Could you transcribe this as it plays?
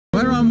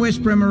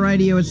West Bremer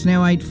Radio. It's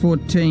now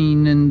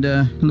 8:14, and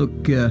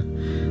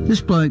this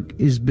bloke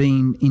has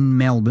been in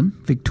Melbourne,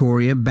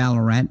 Victoria,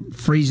 Ballarat,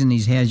 freezing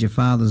his How's Your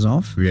Father's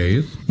off.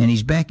 Yes. And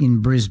he's back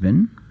in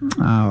Brisbane,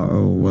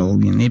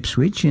 in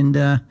Ipswich,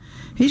 and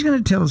he's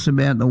going to tell us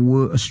about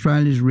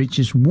Australia's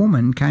richest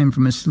woman came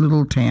from this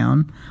little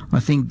town, I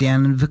think,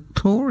 down in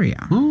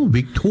Victoria. Oh,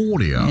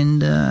 Victoria.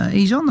 And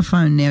he's on the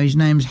phone now. His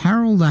name's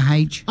Harold the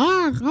H.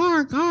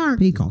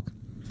 Peacock.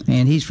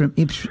 And he's from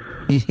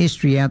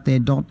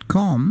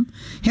historyouthere.com.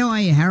 How are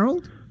you,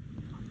 Harold?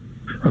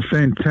 Oh,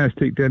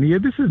 fantastic, Danny. Yeah,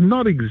 this is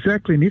not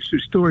exactly an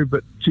Ipswich story,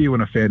 but gee,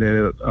 when I found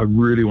out, I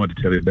really wanted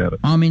to tell you about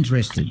it. I'm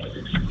interested.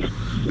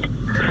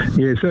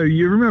 Yeah, so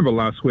you remember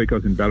last week I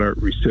was in Ballarat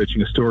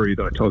researching a story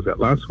that I told about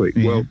last week.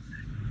 Yeah. Well,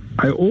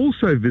 I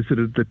also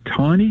visited the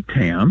tiny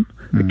town,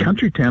 the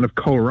country town of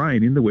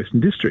Coleraine in the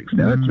Western Districts.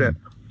 Now, that's about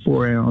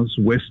 4 hours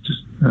west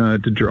to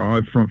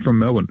drive from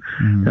Melbourne.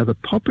 Now, the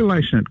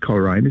population at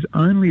Coleraine is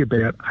only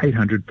about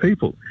 800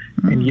 people,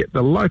 and yet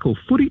the local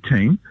footy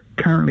team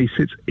currently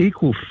sits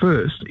equal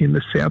first in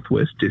the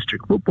Southwest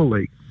District Football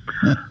League.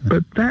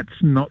 But that's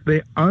not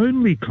their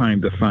only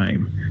claim to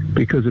fame,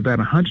 because about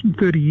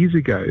 130 years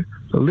ago,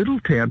 the little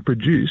town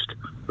produced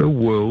the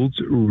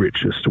world's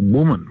richest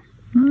woman.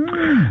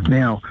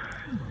 Now,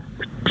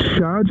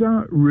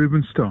 Sharjah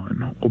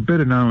Rubinstein, or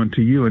better known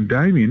to you and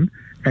Damien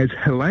as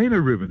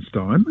Helena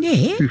Rubinstein,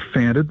 who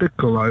founded the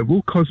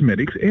global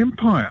cosmetics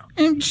empire.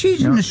 And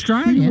she's an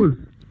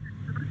Australian.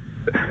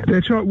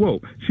 That's right.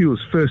 Well, she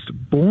was first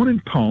born in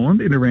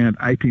Poland in around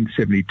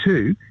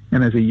 1872,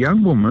 and as a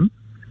young woman,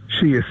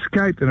 she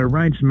escaped an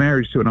arranged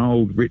marriage to an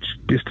old, rich,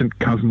 distant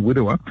cousin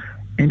widower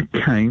and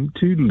came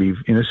to live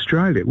in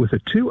Australia with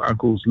her two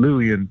uncles,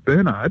 Louis and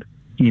Bernard,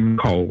 in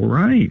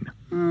Coleraine.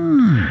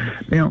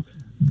 Now,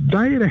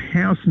 they had a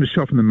house and a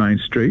shop in the main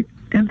street,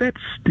 and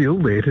that's still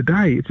there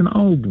today. It's an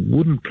old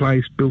wooden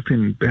place built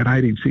in about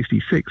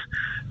 1866.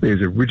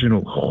 There's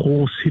original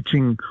horse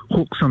hitching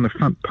hooks on the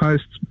front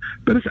posts,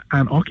 but it's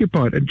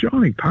unoccupied, and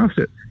driving past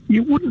it,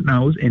 you wouldn't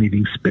know it was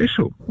anything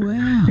special.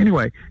 Wow.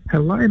 Anyway,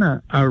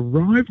 Helena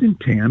arrived in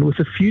town with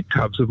a few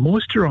tubs of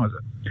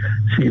moisturiser.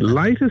 She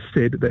later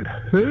said that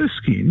her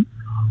skin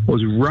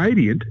was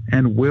radiant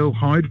and well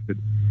hydrated,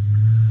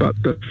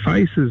 but the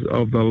faces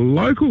of the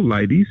local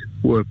ladies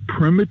were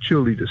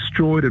prematurely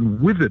destroyed and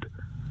withered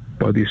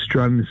by the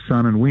Australian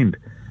sun and wind.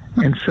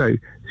 And so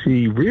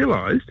she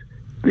realised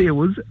there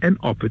was an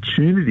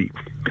opportunity.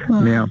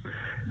 Now,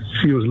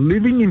 she was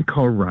living in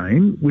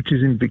Coleraine, which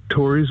is in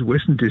Victoria's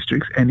Western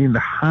Districts and in the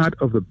heart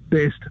of the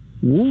best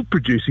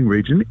wool-producing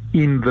region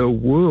in the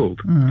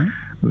world.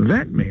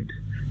 That meant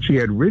she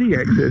had ready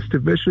access to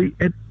virtually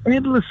an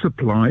endless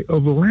supply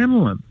of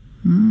lanolin,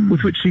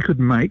 with which she could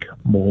make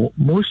more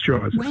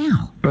moisturiser.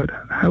 Wow. But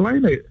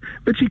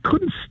she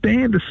couldn't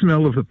stand the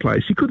smell of the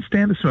place. She couldn't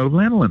stand the smell of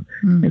lanolin.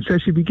 And so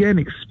she began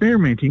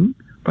experimenting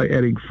by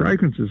adding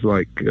fragrances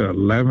like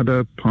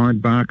lavender, pine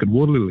bark and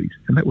water lilies.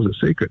 And that was a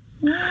secret.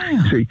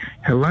 Wow. See,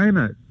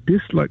 Helena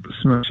disliked the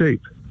smell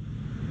cheap,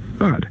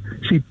 but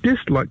she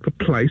disliked the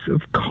place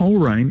of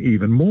Coleraine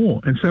even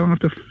more. And so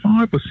after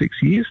 5 or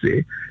 6 years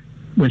there,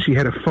 when she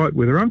had a fight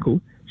with her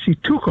uncle, she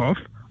took off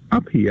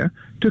up here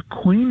to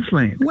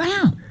Queensland.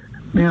 Wow.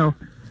 Now,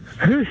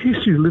 her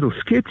history is a little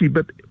sketchy,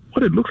 but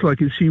what it looks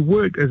like is she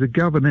worked as a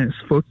governess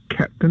for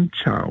Captain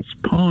Charles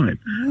Pine,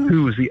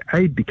 who was the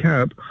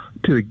aide-de-camp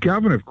to the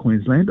Governor of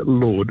Queensland,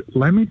 Lord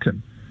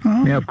Lamington.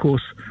 Now, of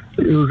course,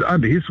 it was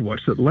under his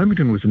watch that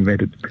Lamington was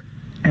invented,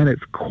 and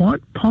it's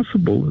quite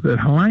possible that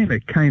Helena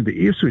came to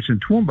Ipswich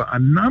and Toowoomba a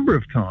number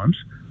of times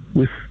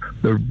with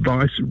the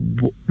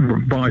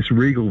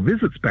vice-regal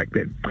visits back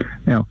then.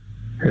 Now,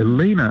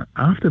 Helena,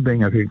 after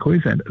being up here in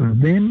Queensland,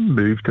 then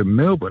moved to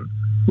Melbourne,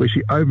 where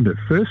she opened her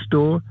first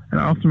store and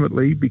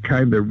ultimately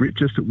became the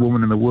richest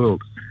woman in the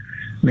world.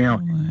 Now,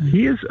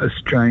 here's a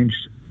strange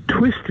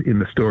twist in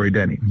the story,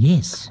 Danny.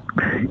 Yes.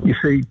 You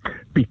see,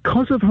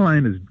 because of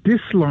Helena's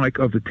dislike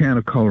of the town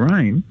of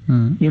Coleraine,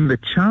 in the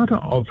charter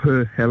of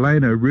her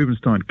Helena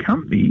Rubinstein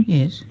Company,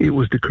 it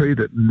was decreed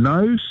that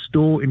no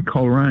store in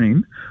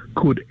Coleraine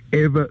could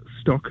ever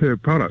stock her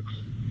products.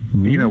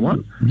 You know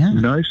what?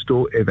 No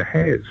store ever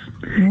has.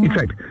 In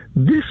fact,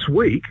 this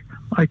week,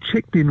 I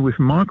checked in with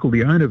Michael,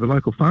 the owner of the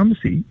local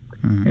pharmacy,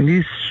 and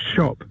his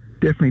shop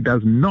definitely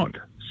does not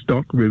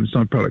stock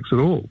Rubinstein products at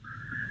all.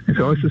 And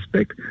so I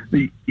suspect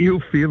the ill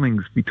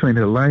feelings between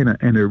Helena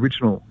and her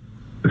original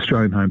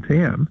Australian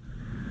hometown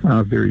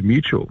are very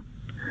mutual.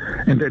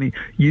 And Danny,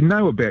 you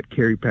know about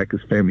Kerry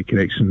Packer's family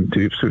connection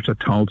to Ipswich. I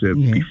told you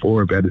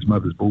before about his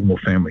mother's Bullmore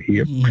family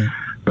here.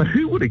 But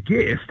who would have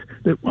guessed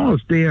that while I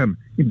was down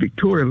in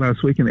Victoria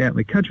last week and out in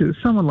the country, that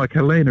someone like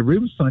Helena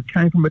Rubinstein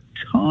came from a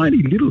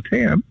tiny little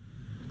town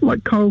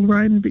like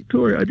Coleraine in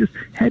Victoria? I just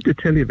had to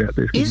tell you about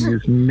this because you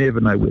just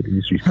never know where the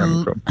history's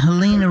coming from.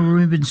 Helena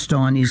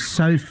Rubinstein is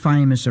so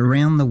famous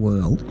around the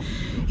world.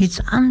 It's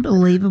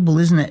unbelievable,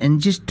 isn't it?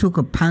 And just took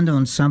a punt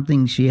on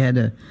something she had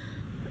a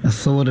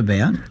thought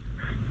about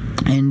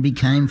and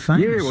became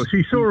famous. Yeah, well,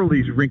 she saw all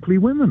these wrinkly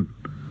women.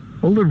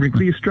 all the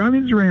wrinkly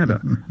Australians around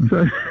her.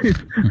 So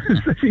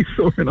she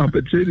saw an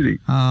opportunity.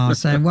 Oh,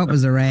 so what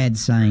was the ad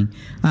saying?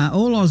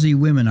 All Aussie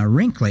women are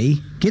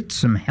wrinkly. Get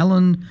some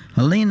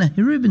Helena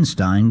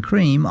Rubinstein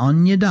cream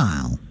on your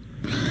dial.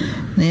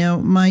 Now,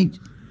 mate,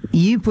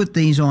 you put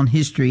these on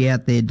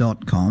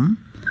historyouthere.com.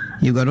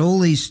 You've got all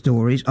these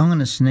stories. I'm going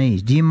to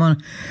sneeze. Do you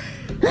mind?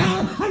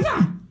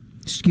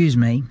 Excuse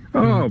me.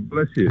 Oh,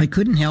 bless you. I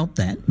couldn't help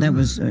that. That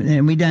was,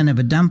 and we don't have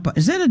a dump.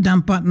 Is that a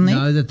dump button there?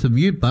 No, that's a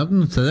mute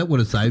button, so that would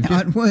have saved you. Oh,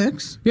 it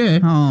works? Yeah.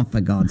 Oh, for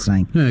God's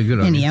sake. Yeah, good on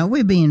you. Anyhow,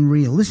 we're being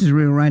real. This is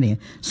real radio.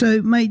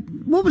 So, mate,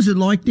 what was it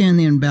like down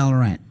there in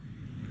Ballarat?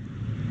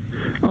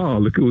 Oh,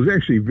 look, it was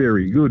actually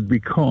very good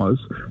because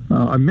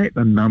I met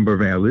a number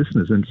of our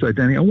listeners. And so,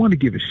 Danny, I want to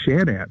give a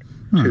shout-out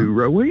to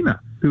Rowena,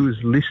 who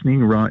is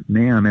listening right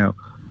now. Now,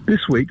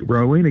 this week,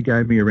 Rowena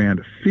gave me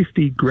around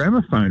 50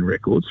 gramophone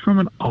records from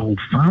an old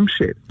farm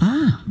shed.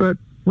 But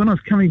when I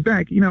was coming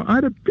back, I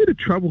had a bit of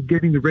trouble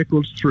getting the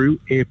records through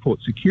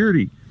airport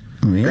security.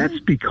 Really? That's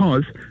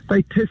because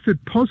they tested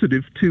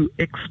positive to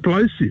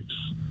explosives.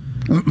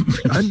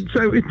 And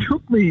so it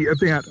took me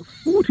about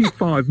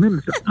 45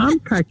 minutes to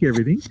unpack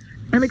everything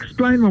and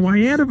explain my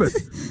way out of it.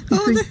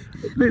 You see,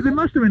 there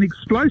must have been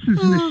explosives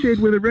in the shed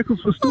where the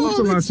records were stored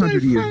for the last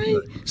 100 years.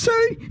 Funny. So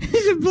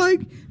there's a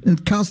bloke in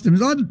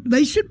customs.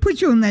 They should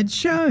put you on that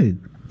show.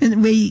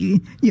 And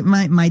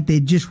mate, they're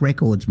just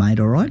records, mate.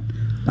 All right,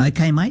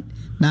 okay, mate.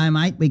 No,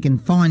 mate, we can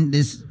find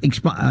this.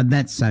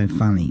 That's so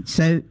funny.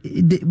 So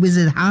was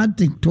it hard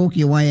to talk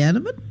your way out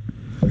of it?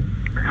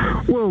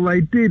 Well,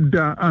 they did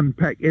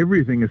unpack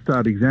everything and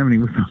start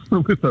examining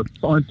with a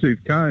fine-tooth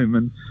comb,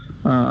 and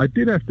I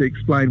did have to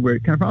explain where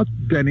it came from.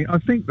 Danny, I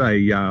think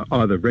they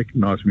either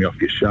recognised me off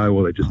your show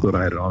or they just thought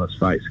I had an honest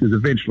face, because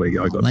eventually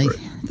I got through.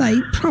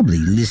 They probably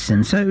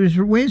listen. So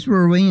where's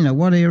Rowena?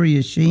 What area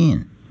is she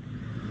in?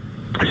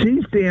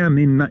 She's down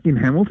in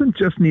Hamilton,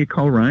 just near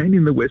Coleraine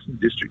in the Western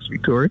Districts,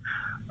 Victoria.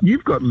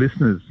 You've got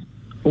listeners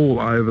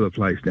all over the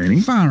place, Danny.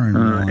 Far and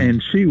wide.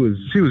 And she was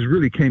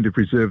really keen to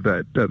preserve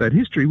that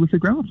history with the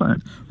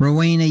gramophone.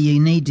 Rowena, you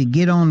need to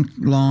get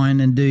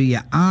online and do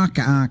your arc,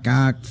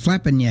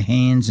 flapping your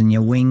hands and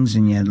your wings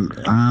and your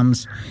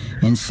arms,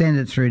 and send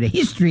it through to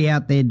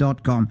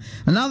historyouthere.com.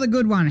 Another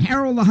good one,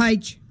 Harold the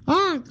H.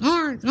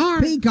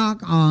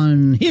 Peacock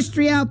on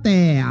History Out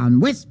There on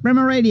West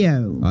Bremer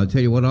Radio. I'll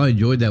tell you what, I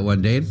enjoyed that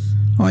one, Dan.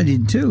 I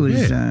did too. It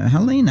was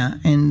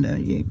Helena,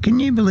 and can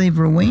you believe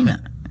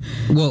Rowena?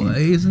 Well,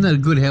 isn't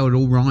that good how it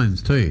all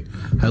rhymes too?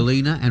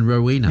 Helena and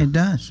Rowena. It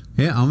does.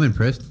 Yeah, I'm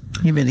impressed.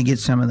 You better get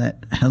some of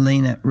that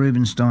Helena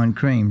Rubinstein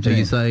cream too. Are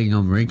you saying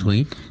I'm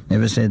wrinkly?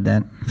 Never said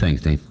that.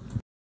 Thanks, Dan.